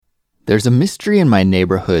There's a mystery in my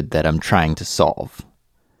neighborhood that I'm trying to solve.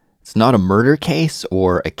 It's not a murder case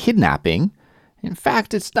or a kidnapping. In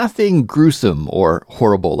fact, it's nothing gruesome or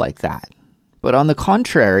horrible like that. But on the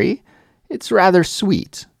contrary, it's rather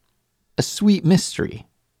sweet. A sweet mystery.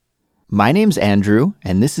 My name's Andrew,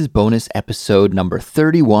 and this is bonus episode number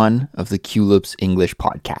 31 of the Culips English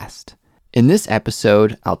podcast. In this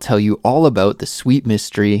episode, I'll tell you all about the sweet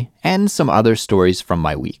mystery and some other stories from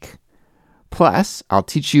my week. Plus, I'll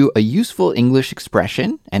teach you a useful English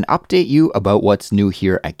expression and update you about what's new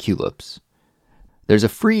here at Culips. There's a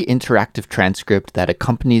free interactive transcript that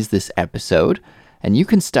accompanies this episode, and you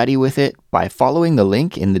can study with it by following the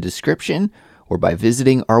link in the description or by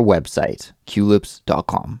visiting our website,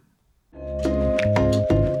 culips.com.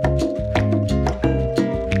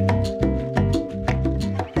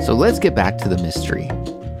 So let's get back to the mystery.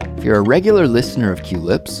 If you're a regular listener of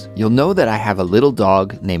Culips, you'll know that I have a little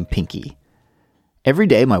dog named Pinky. Every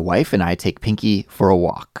day, my wife and I take Pinky for a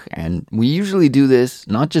walk, and we usually do this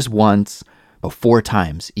not just once, but 4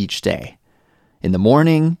 times each day. In the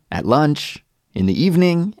morning, at lunch, in the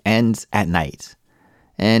evening, and at night.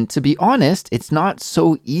 And to be honest, it's not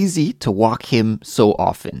so easy to walk him so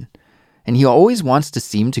often. And he always wants to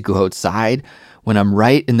seem to go outside when I'm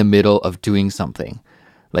right in the middle of doing something,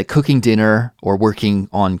 like cooking dinner or working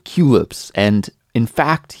on Culips. And in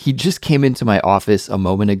fact, he just came into my office a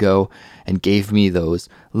moment ago and gave me those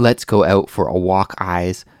 "let's go out for a walk"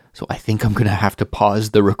 eyes. So I think I'm going to have to pause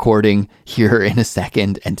the recording here in a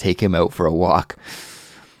second and take him out for a walk.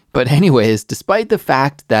 But anyways, despite the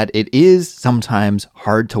fact that it is sometimes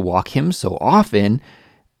hard to walk him so often,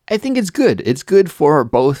 I think it's good. It's good for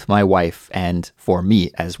both my wife and for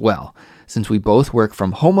me as well. Since we both work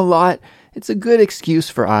from home a lot, it's a good excuse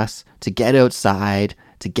for us to get outside,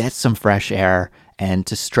 to get some fresh air, and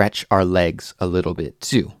to stretch our legs a little bit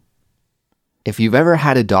too. If you've ever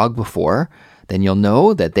had a dog before, then you'll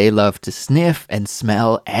know that they love to sniff and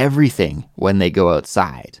smell everything when they go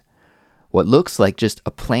outside. What looks like just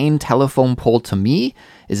a plain telephone pole to me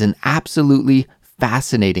is an absolutely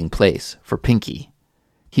fascinating place for Pinky.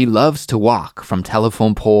 He loves to walk from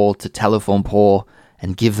telephone pole to telephone pole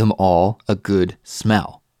and give them all a good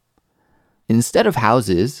smell. Instead of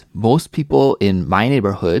houses, most people in my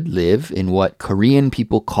neighborhood live in what Korean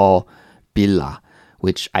people call villa,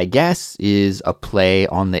 which I guess is a play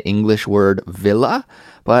on the English word villa,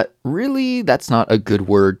 but really that's not a good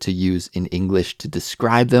word to use in English to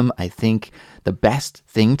describe them. I think the best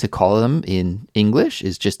thing to call them in English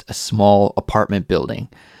is just a small apartment building.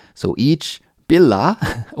 So each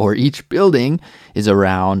villa or each building is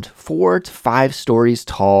around 4 to 5 stories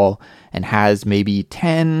tall and has maybe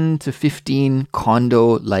 10 to 15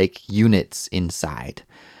 condo-like units inside.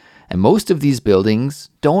 And most of these buildings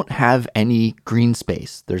don't have any green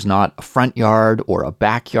space. There's not a front yard or a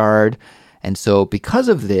backyard. And so because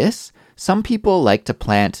of this, some people like to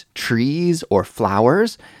plant trees or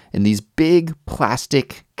flowers in these big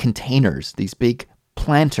plastic containers, these big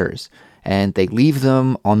planters, and they leave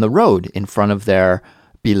them on the road in front of their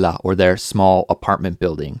villa or their small apartment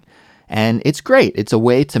building. And it's great. It's a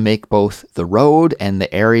way to make both the road and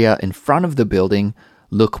the area in front of the building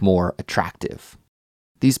look more attractive.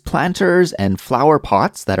 These planters and flower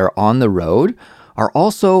pots that are on the road are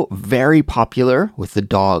also very popular with the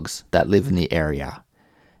dogs that live in the area.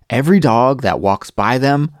 Every dog that walks by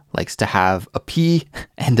them likes to have a pee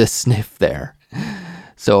and a sniff there.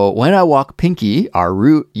 So when I walk Pinky, our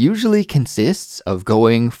route usually consists of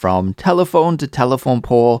going from telephone to telephone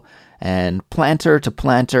pole and planter to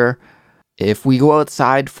planter. If we go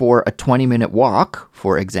outside for a 20-minute walk,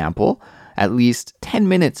 for example, at least 10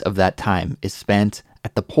 minutes of that time is spent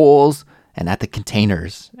at the poles and at the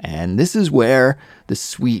containers. And this is where the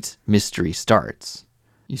sweet mystery starts.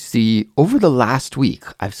 You see, over the last week,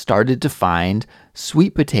 I've started to find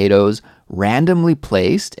sweet potatoes randomly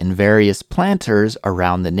placed in various planters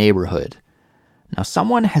around the neighborhood. Now,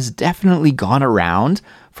 someone has definitely gone around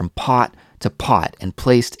from pot to pot and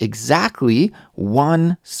placed exactly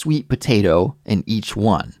 1 sweet potato in each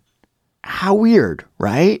one. How weird,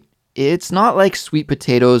 right? It's not like sweet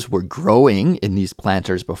potatoes were growing in these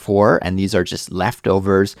planters before, and these are just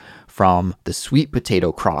leftovers from the sweet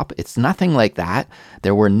potato crop. It's nothing like that.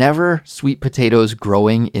 There were never sweet potatoes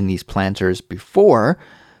growing in these planters before,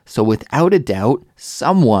 so without a doubt,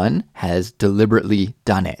 someone has deliberately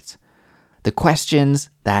done it. The questions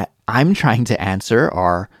that I'm trying to answer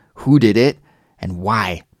are, who did it and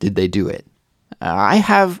why did they do it? I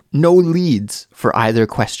have no leads for either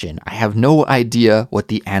question. I have no idea what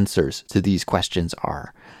the answers to these questions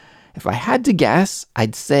are. If I had to guess,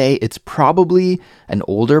 I'd say it's probably an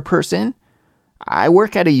older person. I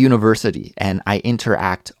work at a university and I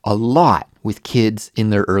interact a lot with kids in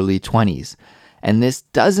their early 20s. And this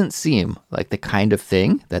doesn't seem like the kind of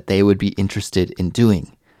thing that they would be interested in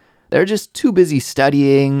doing. They're just too busy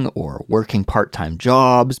studying or working part-time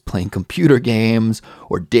jobs, playing computer games,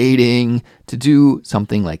 or dating to do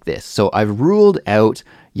something like this. So I've ruled out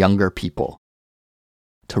younger people.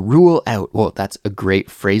 To rule out, well, that's a great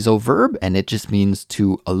phrasal verb, and it just means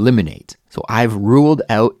to eliminate. So I've ruled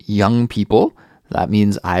out young people. That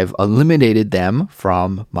means I've eliminated them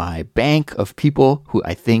from my bank of people who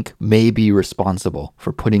I think may be responsible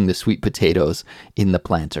for putting the sweet potatoes in the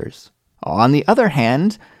planters. On the other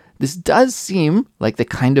hand, this does seem like the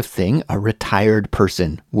kind of thing a retired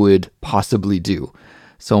person would possibly do.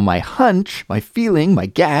 So my hunch, my feeling, my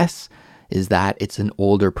guess is that it's an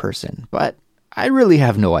older person, but I really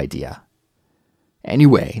have no idea.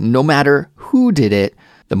 Anyway, no matter who did it,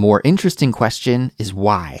 the more interesting question is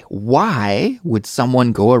why? Why would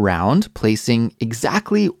someone go around placing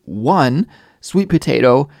exactly one sweet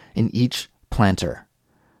potato in each planter?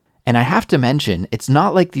 And I have to mention, it's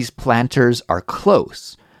not like these planters are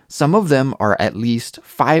close. Some of them are at least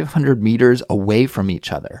 500 meters away from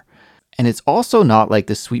each other. And it's also not like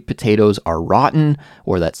the sweet potatoes are rotten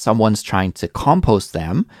or that someone's trying to compost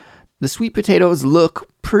them. The sweet potatoes look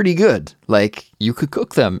pretty good, like you could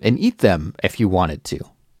cook them and eat them if you wanted to.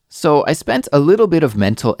 So I spent a little bit of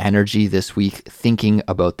mental energy this week thinking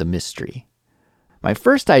about the mystery. My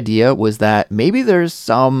first idea was that maybe there's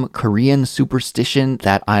some Korean superstition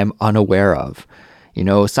that I'm unaware of. You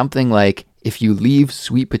know, something like if you leave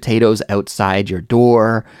sweet potatoes outside your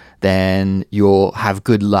door, then you'll have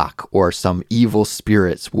good luck or some evil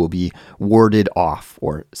spirits will be warded off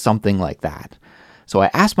or something like that. So I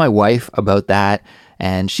asked my wife about that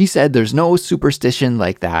and she said there's no superstition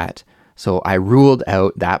like that. So I ruled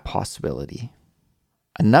out that possibility.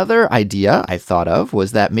 Another idea I thought of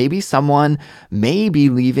was that maybe someone may be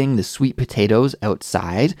leaving the sweet potatoes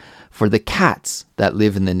outside for the cats that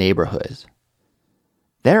live in the neighborhood.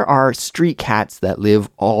 There are street cats that live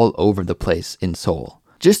all over the place in Seoul.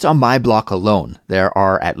 Just on my block alone, there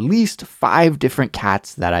are at least 5 different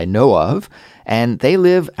cats that I know of, and they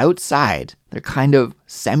live outside. They're kind of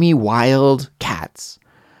semi-wild cats.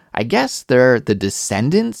 I guess they're the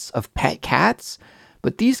descendants of pet cats,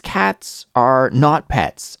 but these cats are not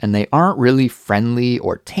pets, and they aren't really friendly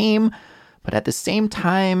or tame, but at the same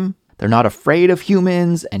time, they're not afraid of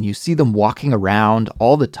humans, and you see them walking around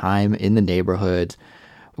all the time in the neighborhood.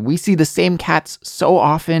 We see the same cats so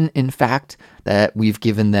often, in fact, that we've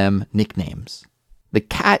given them nicknames. The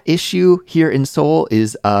cat issue here in Seoul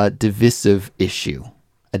is a divisive issue.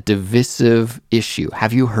 A divisive issue.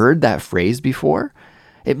 Have you heard that phrase before?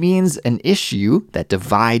 It means an issue that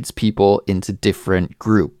divides people into different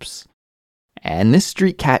groups. And this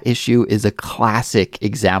street cat issue is a classic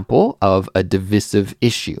example of a divisive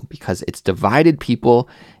issue because it's divided people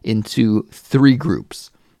into 3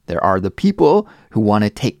 groups. There are the people who want to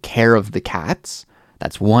take care of the cats.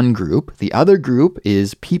 That's one group. The other group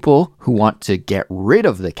is people who want to get rid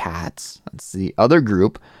of the cats. That's the other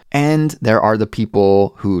group. And there are the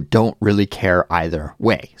people who don't really care either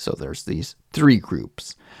way. So there's these 3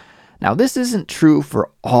 groups. Now, this isn't true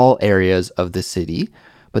for all areas of the city,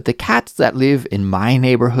 but the cats that live in my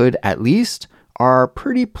neighborhood, at least, are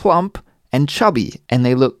pretty plump and chubby, and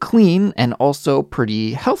they look clean and also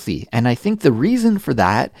pretty healthy. And I think the reason for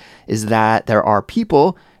that is that there are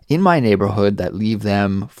people in my neighborhood that leave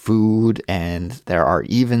them food, and there are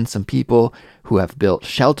even some people who have built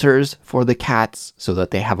shelters for the cats so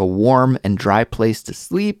that they have a warm and dry place to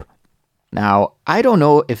sleep. Now, I don't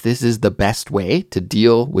know if this is the best way to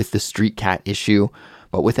deal with the street cat issue,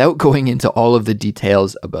 but without going into all of the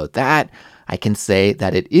details about that, I can say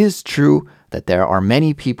that it is true that there are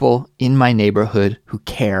many people in my neighborhood who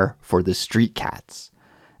care for the street cats.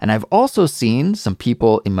 And I've also seen some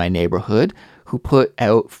people in my neighborhood who put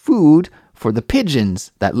out food for the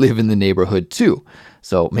pigeons that live in the neighborhood too.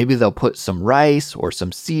 So maybe they'll put some rice or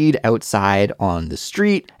some seed outside on the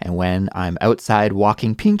street, and when I'm outside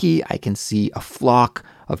walking Pinky, I can see a flock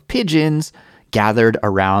of pigeons gathered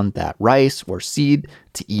around that rice or seed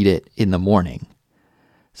to eat it in the morning.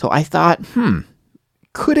 So I thought,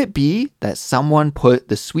 could it be that someone put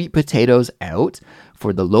the sweet potatoes out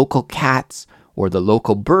for the local cats or the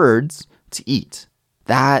local birds to eat?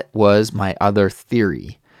 That was my other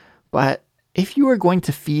theory. But if you were going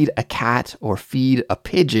to feed a cat or feed a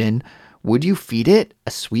pigeon, would you feed it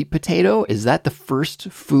a sweet potato? Is that the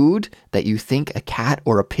first food that you think a cat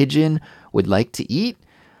or a pigeon would like to eat?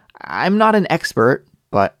 I'm not an expert,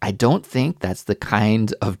 but I don't think that's the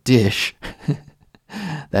kind of dish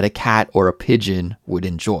that a cat or a pigeon would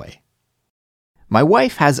enjoy. My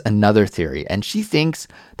wife has another theory, and she thinks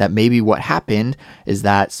that maybe what happened is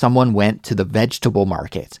that someone went to the vegetable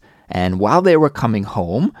market, and while they were coming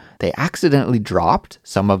home, they accidentally dropped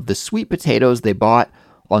some of the sweet potatoes they bought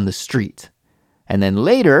on the street. And then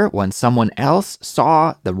later, when someone else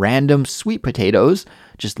saw the random sweet potatoes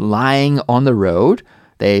just lying on the road,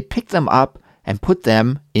 they picked them up and put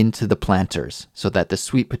them into the planters so that the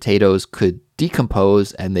sweet potatoes could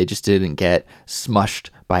decompose and they just didn't get smushed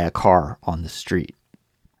by a car on the street.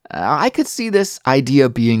 I could see this idea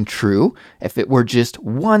being true if it were just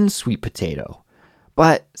one sweet potato.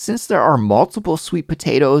 But since there are multiple sweet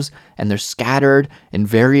potatoes and they're scattered in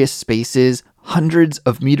various spaces hundreds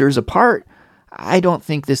of meters apart, I don't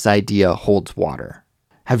think this idea holds water.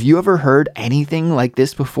 Have you ever heard anything like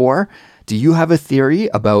this before? Do you have a theory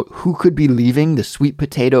about who could be leaving the sweet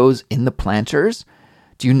potatoes in the planters?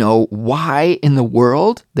 Do you know why in the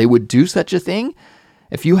world they would do such a thing?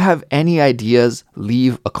 If you have any ideas,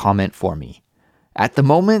 leave a comment for me. At the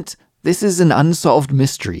moment, this is an unsolved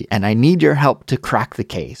mystery, and I need your help to crack the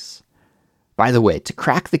case. By the way, to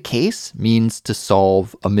crack the case means to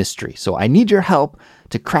solve a mystery. So I need your help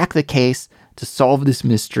to crack the case, to solve this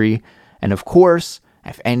mystery. And of course,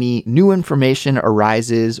 if any new information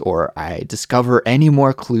arises or I discover any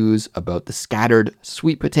more clues about the scattered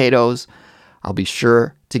sweet potatoes, I'll be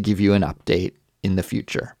sure to give you an update in the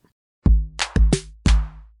future.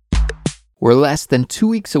 We're less than 2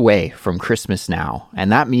 weeks away from Christmas now,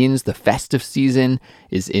 and that means the festive season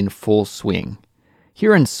is in full swing.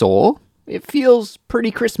 Here in Seoul, it feels pretty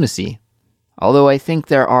Christmassy. Although I think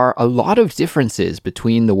there are a lot of differences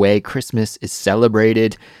between the way Christmas is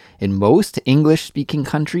celebrated in most English-speaking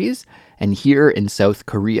countries and here in South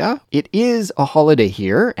Korea. It is a holiday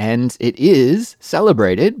here, and it is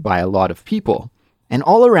celebrated by a lot of people. And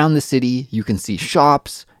all around the city, you can see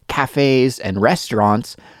shops, cafes, and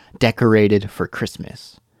restaurants decorated for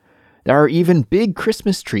Christmas. There are even big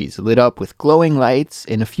Christmas trees lit up with glowing lights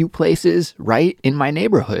in a few places right in my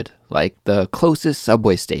neighborhood, like the closest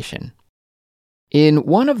subway station. In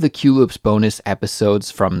one of the Culips bonus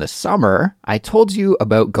episodes from the summer, I told you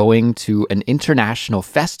about going to an international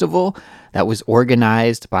festival that was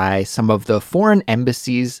organized by some of the foreign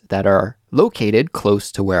embassies that are located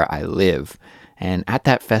close to where I live. And at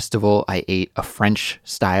that festival, I ate a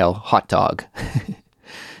French-style hot dog.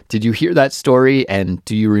 Did you hear that story, and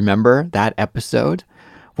do you remember that episode?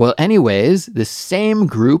 Well, anyways, the same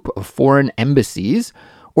group of foreign embassies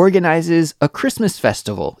organizes a Christmas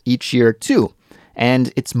festival each year too.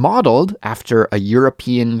 And it's modeled after a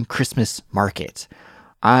European Christmas market.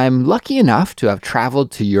 I'm lucky enough to have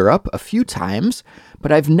traveled to Europe a few times,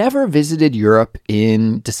 but I've never visited Europe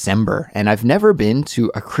in December, and I've never been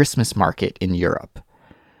to a Christmas market in Europe.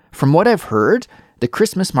 From what I've heard, the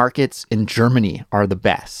Christmas markets in Germany are the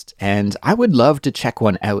best, and I would love to check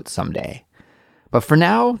one out someday. But for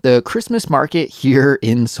now, the Christmas market here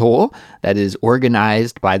in Seoul that is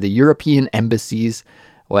organized by the European embassies,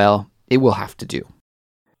 well, it will have to do.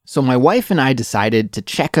 So my wife and I decided to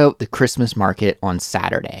check out the Christmas market on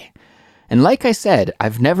Saturday. And like I said,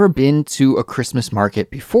 I've never been to a Christmas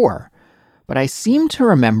market before, but I seem to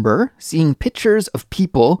remember seeing pictures of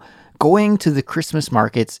people going to the Christmas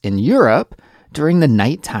markets in Europe during the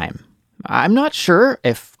nighttime. I'm not sure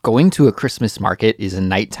if going to a Christmas market is a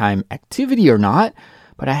nighttime activity or not,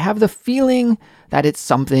 but I have the feeling that it's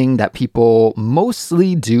something that people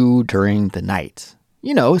mostly do during the night.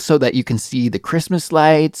 You know, so that you can see the Christmas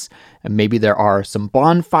lights, and maybe there are some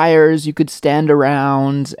bonfires you could stand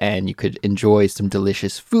around, and you could enjoy some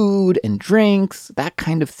delicious food and drinks, that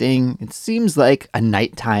kind of thing. It seems like a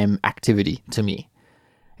nighttime activity to me.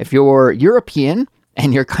 If you're European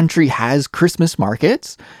and your country has Christmas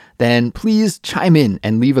markets, then please chime in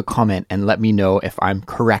and leave a comment and let me know if I'm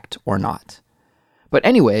correct or not. But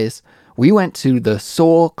anyways, we went to the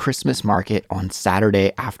Seoul Christmas market on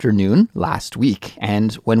Saturday afternoon last week,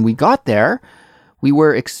 and when we got there, we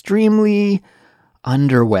were extremely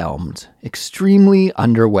underwhelmed.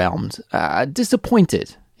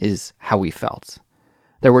 Disappointed is how we felt.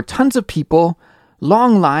 There were tons of people,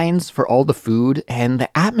 long lines for all the food, and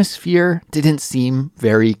the atmosphere didn't seem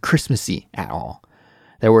very Christmassy at all.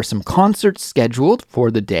 There were some concerts scheduled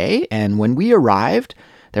for the day, and when we arrived,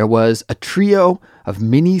 there was a trio of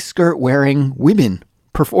mini-skirt-wearing women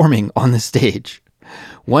performing on the stage.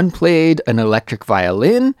 One played an electric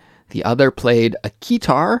violin, the other played a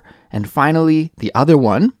guitar, and finally, the other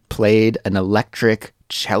one played an electric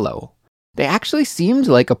cello. They actually seemed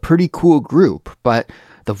like a pretty cool group, but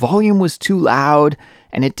the volume was too loud,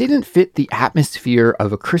 and it didn't fit the atmosphere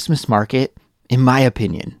of a Christmas market, in my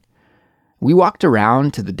opinion. We walked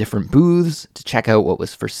around to the different booths to check out what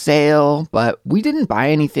was for sale, but we didn't buy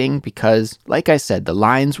anything because, like I said, the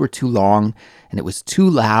lines were too long and it was too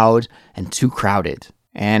loud and too crowded.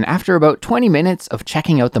 And after about 20 minutes of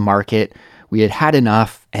checking out the market, we had had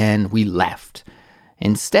enough and we left.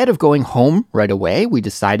 Instead of going home right away, we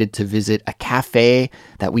decided to visit a cafe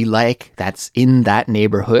that we like that's in that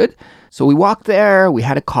neighborhood. So we walked there, we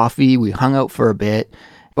had a coffee, we hung out for a bit.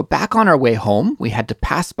 But back on our way home, we had to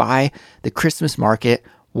pass by the Christmas market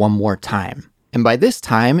one more time. And by this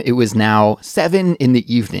time, it was now 7 in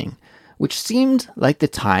the evening, which seemed like the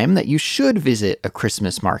time that you should visit a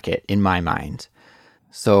Christmas market in my mind.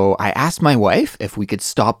 So I asked my wife if we could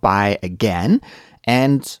stop by again,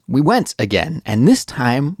 and we went again. And this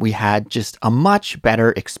time, we had just a much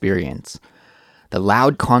better experience. The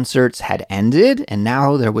loud concerts had ended, and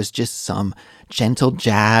now there was just some gentle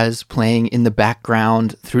jazz playing in the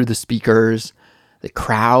background through the speakers. The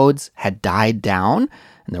crowds had died down,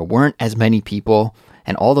 and there weren't as many people,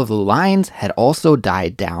 and all of the lines had also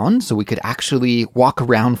died down, so we could actually walk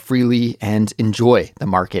around freely and enjoy the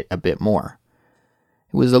market a bit more.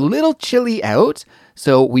 It was a little chilly out,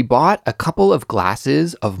 so we bought a couple of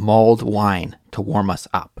glasses of mulled wine to warm us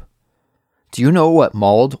up. Do you know what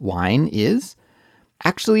mulled wine is?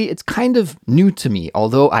 Actually, it's kind of new to me,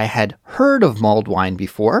 although I had heard of mulled wine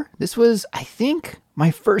before. This was, I think, my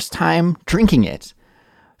first time drinking it.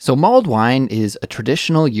 So mulled wine is a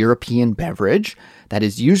traditional European beverage that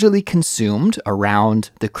is usually consumed around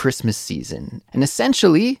the Christmas season. And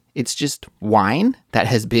essentially, it's just wine that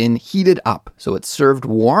has been heated up. So it's served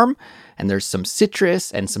warm, and there's some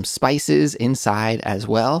citrus and some spices inside as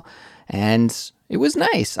well. And it was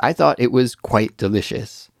nice. I thought it was quite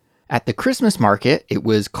delicious. At the Christmas market, it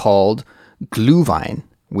was called Glühwein,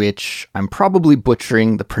 which I'm probably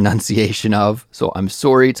butchering the pronunciation of, so I'm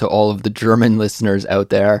sorry to all of the German listeners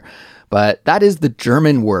out there, but that is the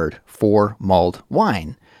German word for mulled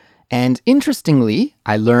wine. And interestingly,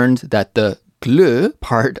 I learned that the Glüh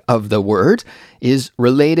part of the word is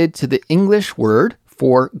related to the English word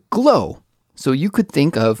for glow. So you could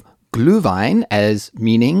think of Glühwein as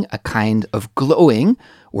meaning a kind of glowing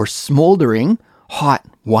or smoldering hot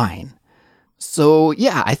wine. So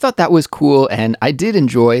yeah, I thought that was cool, and I did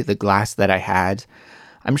enjoy the glass that I had.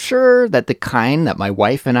 I'm sure that the kind that my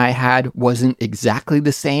wife and I had wasn't exactly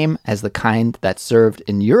the same as the kind that's served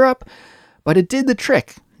in Europe, but it did the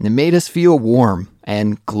trick. It made us feel warm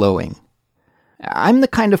and glowing. I'm the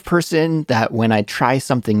kind of person that when I try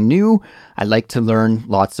something new, I like to learn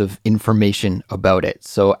lots of information about it.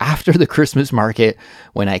 So after the Christmas market,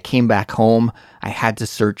 when I came back home, I had to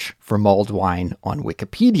search for mulled wine on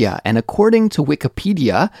Wikipedia. And according to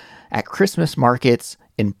Wikipedia, at Christmas markets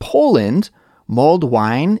in Poland, mulled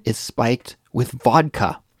wine is spiked with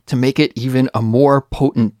vodka to make it even a more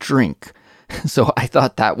potent drink. So I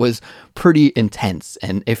thought that was pretty intense.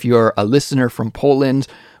 And if you're a listener from Poland,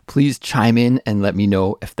 please chime in and let me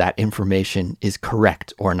know if that information is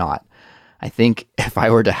correct or not. I think if I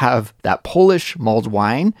were to have that Polish mulled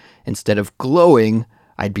wine, instead of glowing,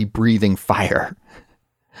 I'd be breathing fire.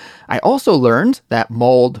 I also learned that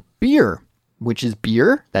mulled beer, which is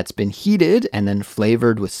beer that's been heated and then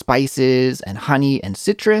flavored with spices and honey and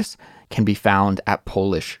citrus, can be found at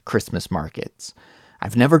Polish Christmas markets.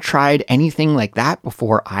 I've never tried anything like that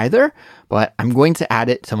before either, but I'm going to add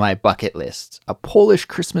it to my bucket list. A Polish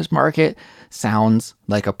Christmas market sounds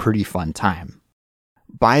like a pretty fun time.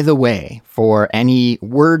 By the way, for any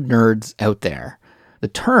word nerds out there, the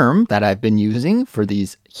term that I've been using for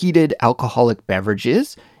these heated alcoholic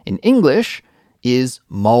beverages in English is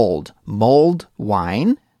mulled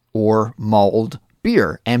wine or mulled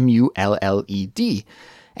beer, M-U-L-L-E-D.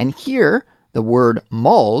 And here, the word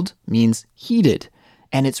mulled means heated.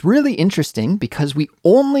 And it's really interesting because we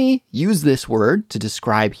only use this word to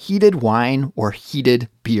describe heated wine or heated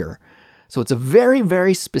beer. So it's a very,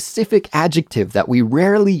 very specific adjective that we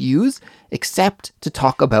rarely use except to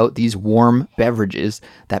talk about these warm beverages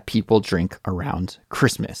that people drink around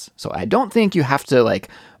Christmas. So I don't think you have to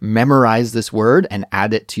memorize this word and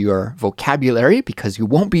add it to your vocabulary because you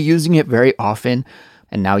won't be using it very often.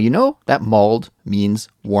 And now you know that mulled means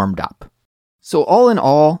warmed up. So all in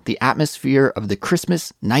all, the atmosphere of the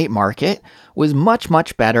Christmas night market was much,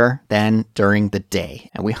 much better than during the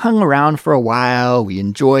day. And we hung around for a while, we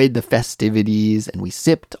enjoyed the festivities, and we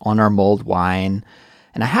sipped on our mulled wine.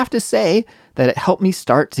 And I have to say that it helped me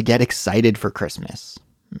start to get excited for Christmas.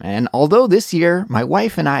 And although this year, my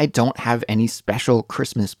wife and I don't have any special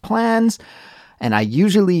Christmas plans, and I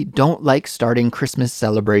usually don't like starting Christmas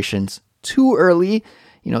celebrations too early,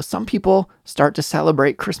 Some people start to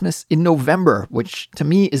celebrate Christmas in November, which to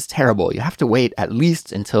me is terrible. You have to wait at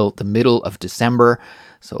least until the middle of December.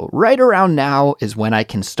 So right around now is when I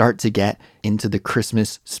can start to get into the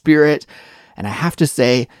Christmas spirit. And I have to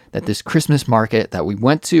say that this Christmas market that we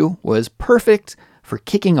went to was perfect for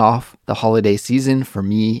kicking off the holiday season for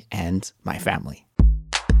me and my family.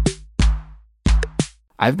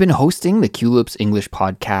 I've been hosting the Culips English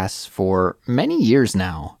podcasts for many years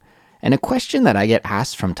now. And a question that I get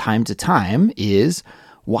asked from time to time is,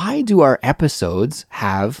 why do our episodes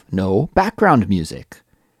have no background music?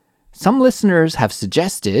 Some listeners have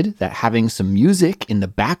suggested that having some music in the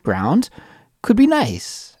background could be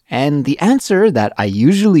nice. And the answer that I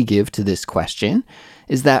usually give to this question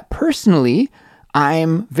is that personally,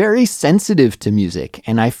 I'm very sensitive to music,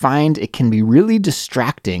 and I find it can be really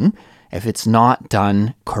distracting if it's not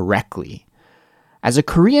done correctly. As a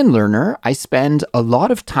Korean learner, I spend a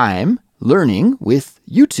lot of time learning with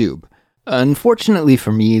YouTube. Unfortunately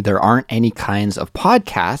for me, there aren't any kinds of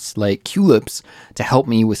podcasts like Culips to help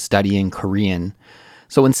me with studying Korean.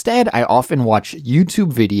 So instead, I often watch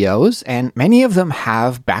YouTube videos, and many of them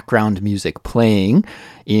have background music playing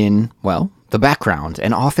in, the background.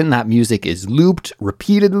 And often that music is looped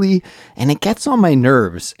repeatedly, and it gets on my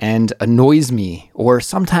nerves and annoys me. Or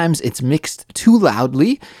sometimes it's mixed too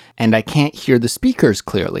loudly, and I can't hear the speakers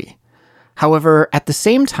clearly. However, at the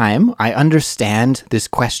same time, I understand this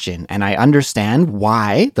question, and I understand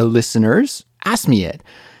why the listeners ask me it.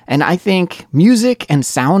 And I think music and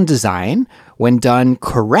sound design, when done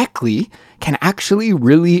correctly, can actually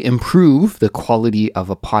really improve the quality of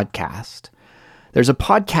a podcast. There's a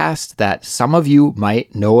podcast that some of you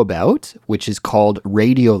might know about, which is called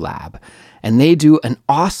Radiolab. And they do an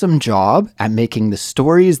awesome job at making the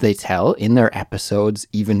stories they tell in their episodes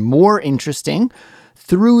even more interesting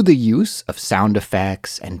through the use of sound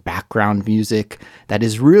effects and background music that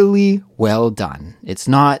is really well done. It's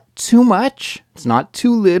not too much, it's not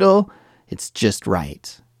too little, it's just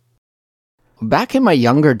right. Back in my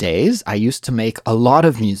younger days, I used to make a lot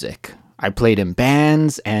of music. I played in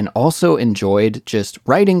bands and also enjoyed just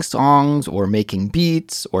writing songs or making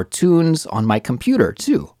beats or tunes on my computer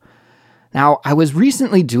too. Now, I was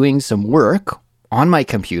recently doing some work on my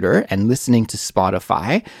computer and listening to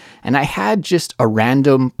Spotify, and I had just a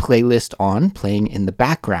random playlist on playing in the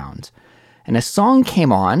background. And a song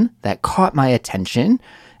came on that caught my attention,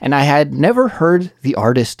 and I had never heard the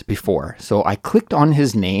artist before. So I clicked on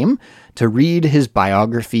his name to read his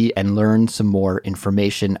biography and learn some more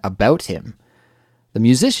information about him. The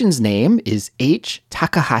musician's name is H.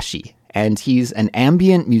 Takahashi, and he's an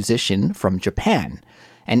ambient musician from Japan.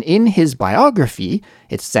 And in his biography,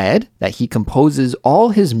 it said that he composes all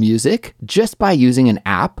his music just by using an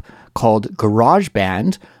app called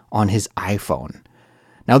GarageBand on his iPhone.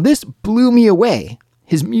 Now, this blew me away.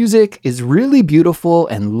 His music is really beautiful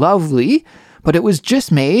and lovely, but it was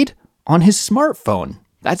just made on his smartphone.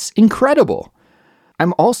 That's incredible.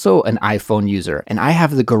 I'm also an iPhone user, and I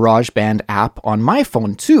have the GarageBand app on my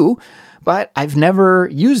phone too, but I've never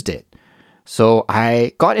used it. So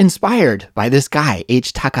I got inspired by this guy,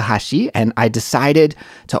 H. Takahashi, and I decided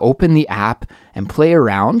to open the app and play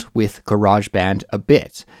around with GarageBand a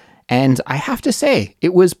bit. And I have to say,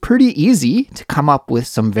 it was pretty easy to come up with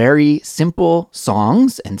some very simple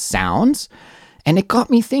songs and sounds. And it got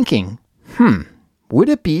me thinking, would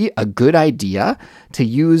it be a good idea to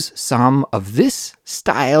use some of this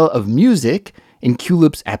style of music in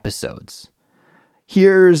Culips episodes?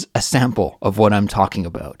 Here's a sample of what I'm talking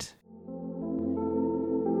about.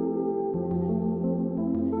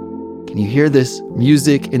 Can you hear this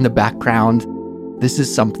music in the background? This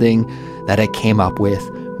is something that I came up with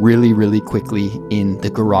really, really quickly in the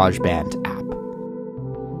GarageBand app.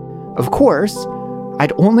 Of course,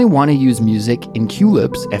 I'd only want to use music in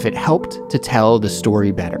Culips if it helped to tell the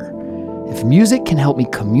story better. If music can help me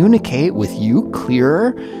communicate with you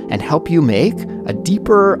clearer and help you make a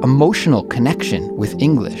deeper emotional connection with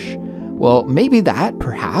English, well, maybe that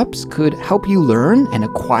perhaps could help you learn and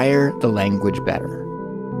acquire the language better.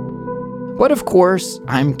 But of course,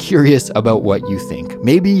 I'm curious about what you think.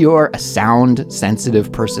 Maybe you're a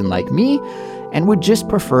sound-sensitive person like me and would just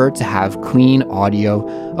prefer to have clean audio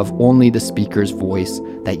of only the speaker's voice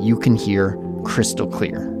that you can hear crystal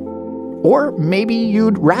clear. Or maybe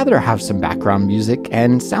you'd rather have some background music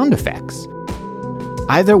and sound effects.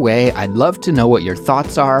 Either way, I'd love to know what your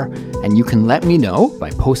thoughts are, and you can let me know by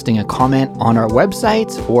posting a comment on our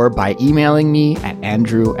website or by emailing me at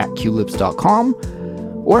andrew@culips.com.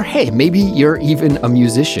 Or hey, maybe you're even a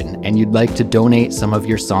musician and you'd like to donate some of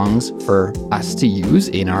your songs for us to use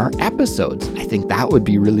in our episodes. I think that would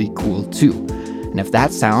be really cool too. And if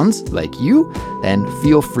that sounds like you, then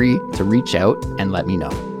feel free to reach out and let me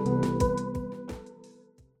know.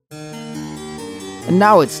 And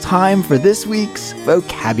now it's time for this week's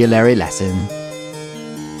vocabulary lesson.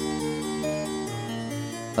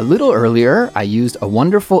 A little earlier, I used a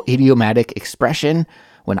wonderful idiomatic expression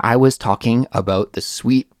when I was talking about the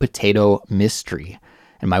sweet potato mystery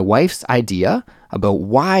and my wife's idea about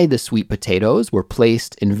why the sweet potatoes were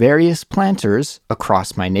placed in various planters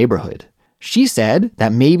across my neighborhood. She said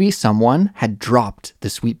that maybe someone had dropped the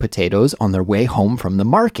sweet potatoes on their way home from the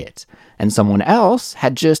market, and someone else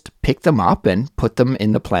had just picked them up and put them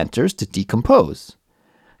in the planters to decompose.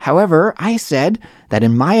 However, I said that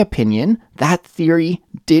in my opinion, that theory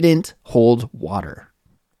didn't hold water.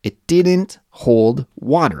 It didn't hold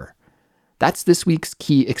water. That's this week's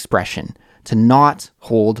key expression, to not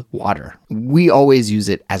hold water. We always use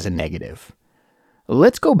it as a negative.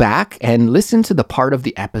 Let's go back and listen to the part of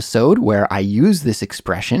the episode where I use this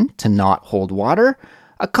expression, to not hold water,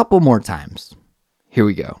 a couple more times. Here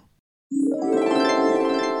we go.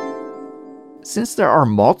 Since there are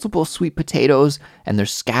multiple sweet potatoes and they're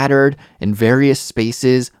scattered in various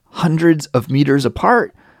spaces hundreds of meters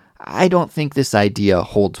apart, I don't think this idea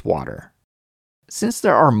holds water. Since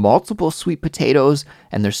there are multiple sweet potatoes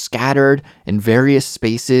and they're scattered in various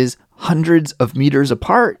spaces hundreds of meters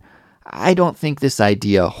apart, I don't think this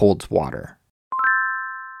idea holds water.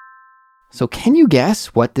 So can you guess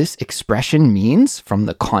what this expression means from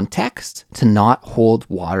the context, to not hold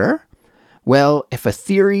water? Well, if a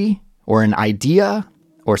theory or an idea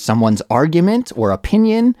or someone's argument or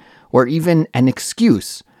opinion or even an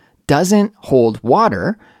excuse doesn't hold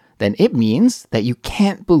water, then it means that you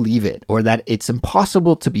can't believe it or that it's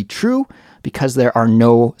impossible to be true because there are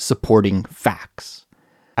no supporting facts.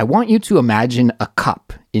 I want you to imagine a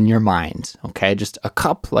cup in your mind, okay? Just a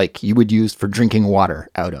cup like you would use for drinking water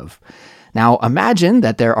out of. Now imagine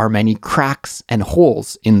that there are many cracks and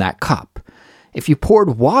holes in that cup. If you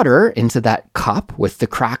poured water into that cup with the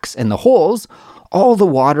cracks and the holes, all the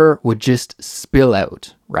water would just spill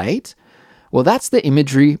out, right? Well, that's the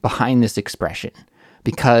imagery behind this expression.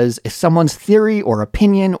 Because if someone's theory or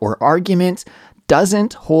opinion or argument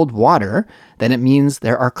doesn't hold water, then it means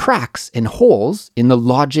there are cracks and holes in the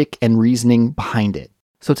logic and reasoning behind it.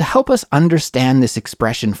 So to help us understand this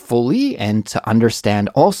expression fully and to understand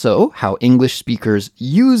also how English speakers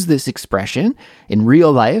use this expression in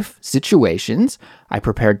real life situations, I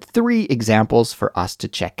prepared 3 examples for us to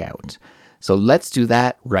check out. So let's do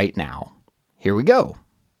that right now. Here we go.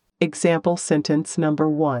 Example sentence number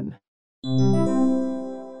 1.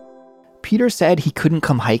 Peter said he couldn't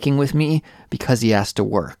come hiking with me because he has to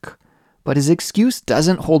work. But his excuse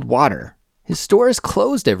doesn't hold water. His store is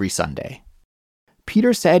closed every Sunday.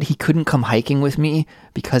 Peter said he couldn't come hiking with me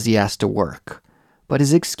because he has to work. But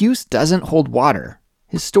his excuse doesn't hold water.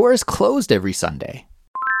 His store is closed every Sunday.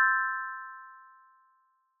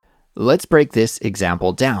 Let's break this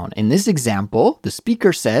example down. In this example, the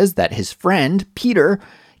speaker says that his friend, Peter,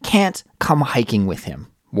 can't come hiking with him.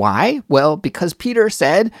 Why? Well, because Peter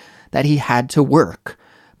said that he had to work.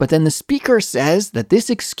 But then the speaker says that this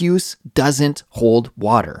excuse doesn't hold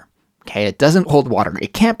water. Okay, it doesn't hold water.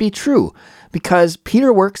 It can't be true because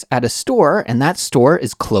Peter works at a store and that store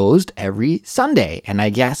is closed every Sunday. And I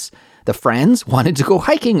guess the friends wanted to go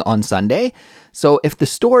hiking on Sunday. So if the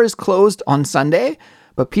store is closed on Sunday,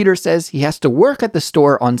 but Peter says he has to work at the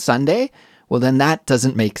store on Sunday, well, then that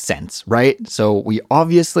doesn't make sense, right? So we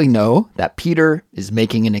obviously know that Peter is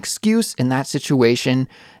making an excuse in that situation,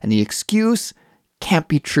 and the excuse can't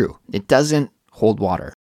be true. It doesn't hold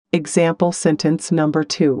water. Example sentence number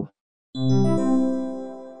 2.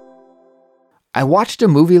 I watched a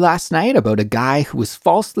movie last night about a guy who was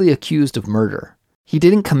falsely accused of murder. He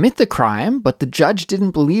didn't commit the crime, but the judge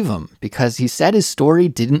didn't believe him because he said his story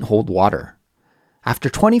didn't hold water. After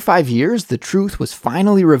 25 years, the truth was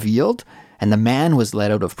finally revealed, and the man was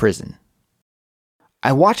let out of prison.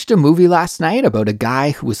 I watched a movie last night about a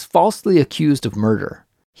guy who was falsely accused of murder.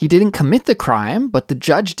 He didn't commit the crime, but the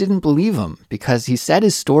judge didn't believe him because he said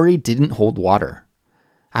his story didn't hold water.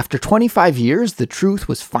 After 25 years, the truth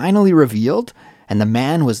was finally revealed, and the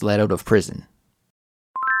man was let out of prison.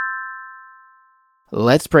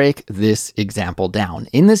 Let's break this example down.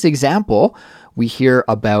 In this example, we hear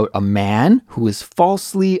about a man who is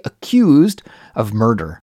falsely accused of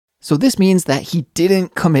murder. So this means that he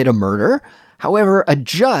didn't commit a murder. However, a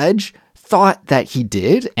judge thought that he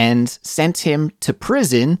did and sent him to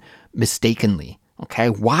prison mistakenly. Okay,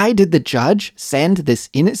 why did the judge send this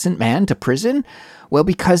innocent man to prison? Well,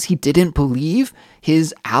 because he didn't believe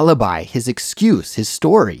his alibi, his excuse, his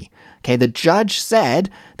story. Okay, the judge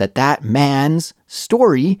said that that man's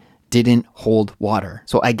story didn't hold water.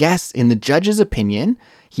 So I guess in the judge's opinion,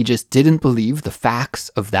 he just didn't believe the facts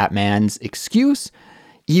of that man's excuse,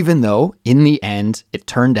 even though in the end, it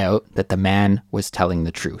turned out that the man was telling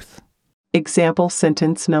the truth. Example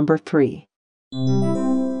sentence number 3.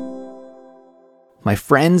 My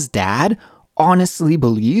friend's dad honestly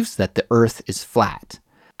believes that the earth is flat.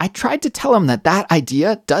 I tried to tell him that that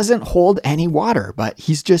idea doesn't hold any water, but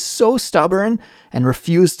he's just so stubborn and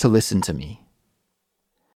refused to listen to me.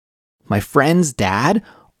 My friend's dad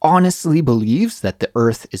honestly believes that the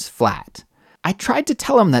earth is flat. I tried to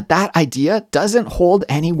tell him that that idea doesn't hold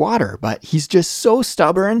any water, but he's just so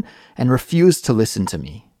stubborn and refused to listen to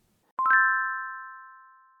me.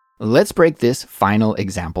 Let's break this final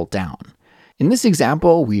example down. In this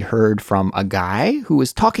example, we heard from a guy who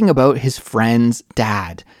was talking about his friend's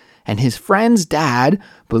dad, and his friend's dad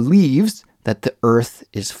believes that the earth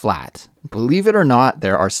is flat. Believe it or not,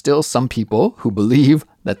 there are still some people who believe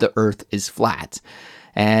that the earth is flat.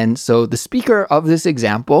 And so the speaker of this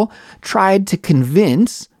example tried to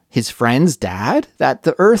convince his friend's dad that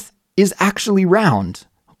the earth is actually round,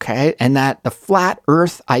 okay? And that the flat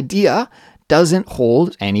earth idea doesn't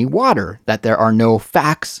hold any water, that there are no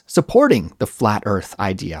facts supporting the flat earth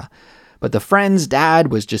idea. But the friend's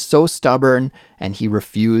dad was just so stubborn and he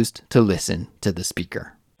refused to listen to the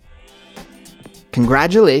speaker.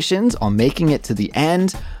 Congratulations on making it to the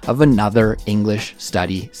end of another English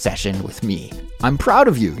study session with me. I'm proud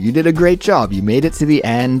of you. You did a great job. You made it to the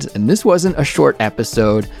end, and this wasn't a short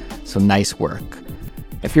episode, so nice work.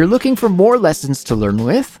 If you're looking for more lessons to learn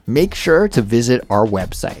with, make sure to visit our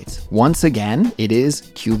website. Once again, it is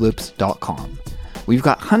culips.com. We've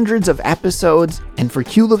got hundreds of episodes, and for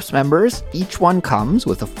Culips members, each one comes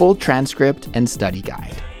with a full transcript and study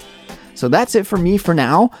guide. So that's it for me for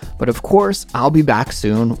now, but of course, I'll be back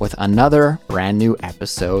soon with another brand new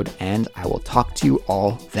episode, and I will talk to you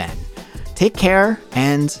all then. Take care,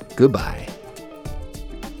 and goodbye.